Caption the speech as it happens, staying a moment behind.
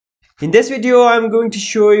In this video, I'm going to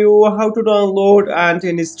show you how to download and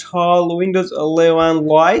install Windows 11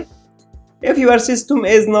 Lite. If your system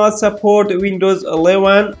is not support Windows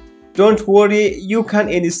 11, don't worry, you can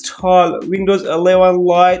install Windows 11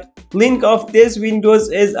 Lite. Link of this Windows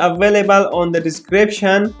is available on the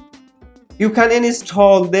description. You can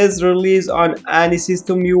install this release on any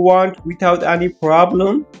system you want without any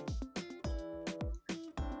problem.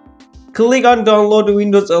 Click on download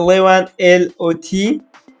Windows 11 LOT.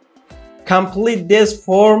 Complete this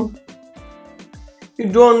form. You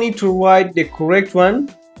don't need to write the correct one.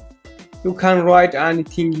 You can write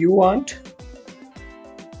anything you want.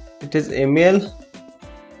 It is email,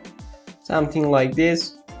 something like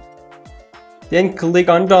this. Then click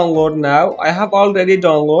on download now. I have already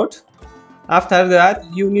downloaded. After that,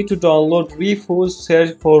 you need to download Refuse.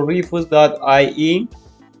 Search for refuse.ie.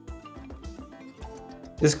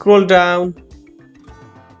 Scroll down.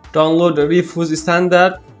 Download Refuse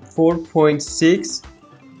Standard 4.6.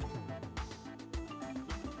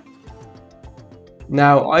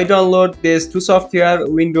 Now I download these two software,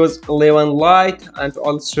 Windows 11 Lite and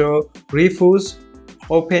also Refuse.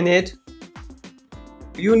 Open it.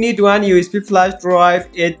 You need one USB flash drive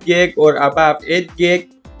 8 GB or above 8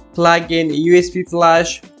 GB. Plug in USB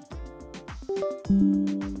flash.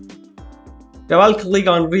 Double click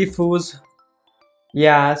on Refuse.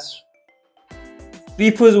 Yes.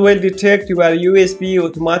 Refuse will detect your USB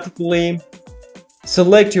automatically.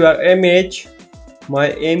 Select your image.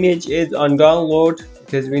 My image is on download.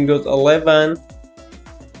 It is Windows 11.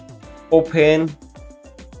 Open.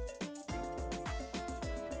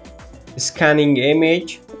 Scanning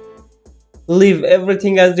image. Leave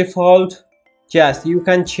everything as default. Just you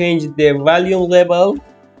can change the volume level.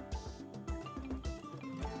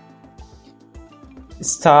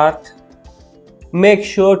 Start. Make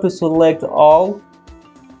sure to select all.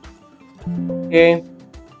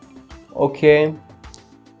 Okay.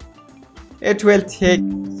 It will take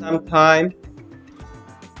some time.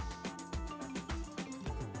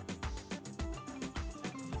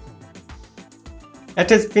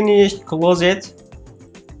 It is finished. Close it.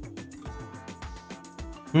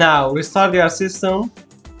 Now restart your system.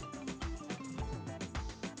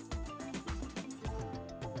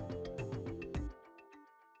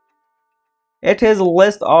 It is a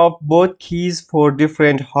list of both keys for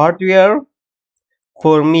different hardware.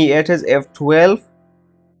 For me it is F12.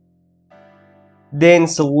 Then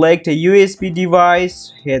select a USB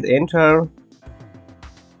device, hit enter.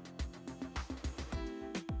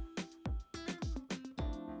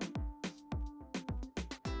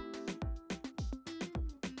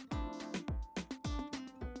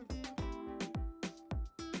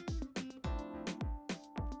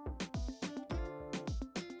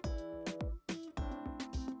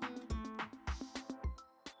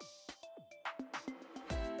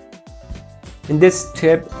 In this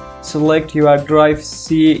step, select your drive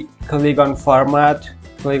C, click on format,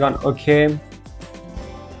 click on OK.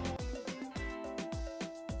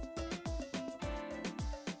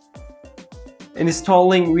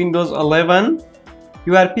 Installing Windows 11.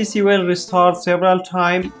 Your PC will restart several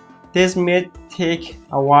times. This may take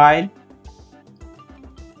a while.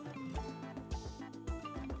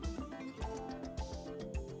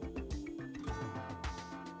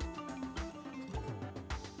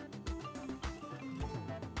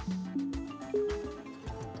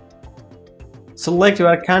 Select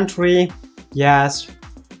your country. Yes.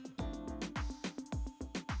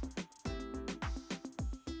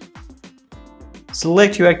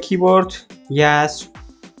 Select your keyboard. Yes.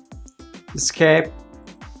 Escape.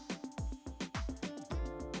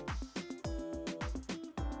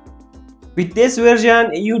 With this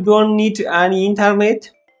version, you don't need any internet.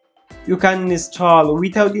 You can install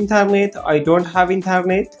without internet. I don't have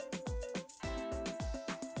internet.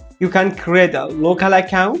 You can create a local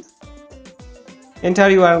account.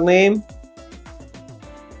 Enter your name.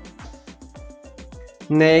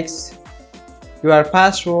 Next, your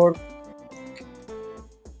password.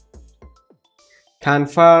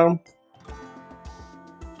 Confirm.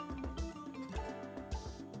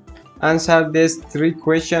 Answer these 3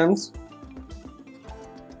 questions.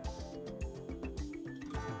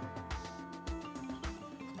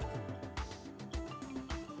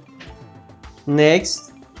 Next.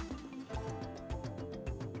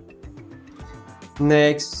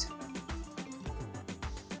 Next.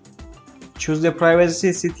 Choose the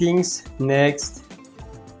privacy settings. Next.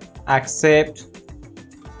 Accept.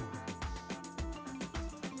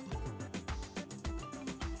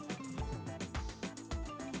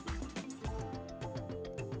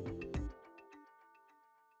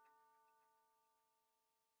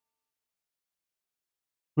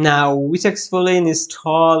 Now we successfully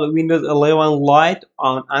installed Windows 11 Lite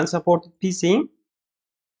on unsupported PC.